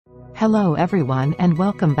Hello everyone and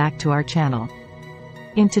welcome back to our channel.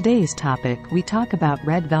 In today's topic we talk about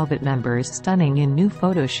Red Velvet members stunning in new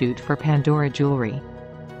photo shoot for Pandora jewelry.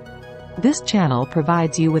 This channel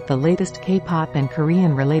provides you with the latest K-pop and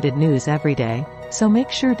Korean related news every day, so make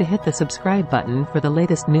sure to hit the subscribe button for the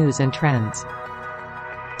latest news and trends.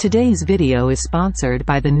 Today's video is sponsored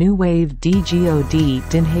by the new wave DGOD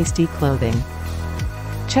Dinhasty clothing.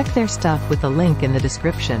 Check their stuff with the link in the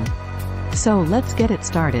description. So let's get it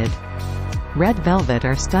started. Red Velvet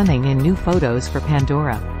are stunning in new photos for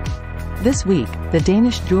Pandora. This week, the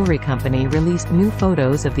Danish jewelry company released new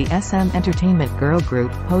photos of the SM Entertainment girl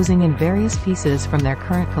group posing in various pieces from their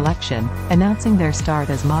current collection, announcing their start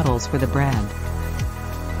as models for the brand.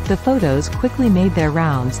 The photos quickly made their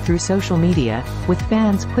rounds through social media, with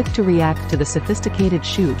fans quick to react to the sophisticated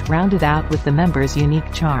shoot rounded out with the members'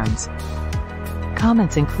 unique charms.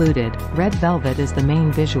 Comments included, "Red Velvet is the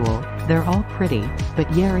main visual, they're all pretty,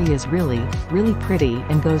 but Yeri is really pretty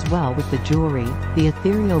and goes well with the jewelry, the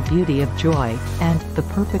ethereal beauty of joy, and the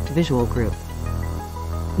perfect visual group."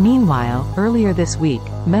 Meanwhile, earlier this week,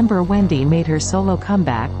 member Wendy made her solo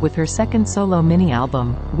comeback with her second solo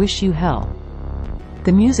mini-album, Wish You Hell.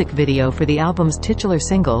 The music video for the album's titular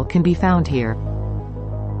single can be found here.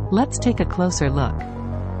 Let's take a closer look.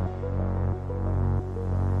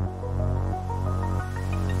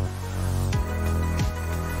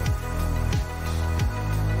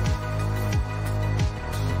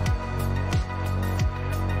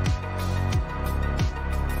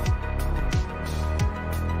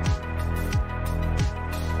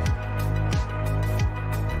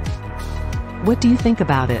 What do you think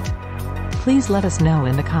about it? Please let us know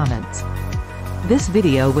in the comments. This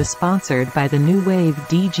video was sponsored by the new wave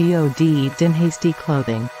DGOD Dinhasty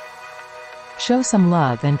clothing. Show some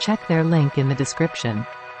love and check their link in the description.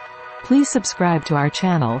 Please subscribe to our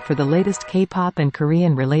channel for the latest K-pop and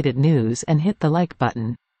Korean related news and hit the like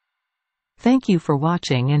button. Thank you for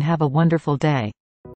watching and have a wonderful day.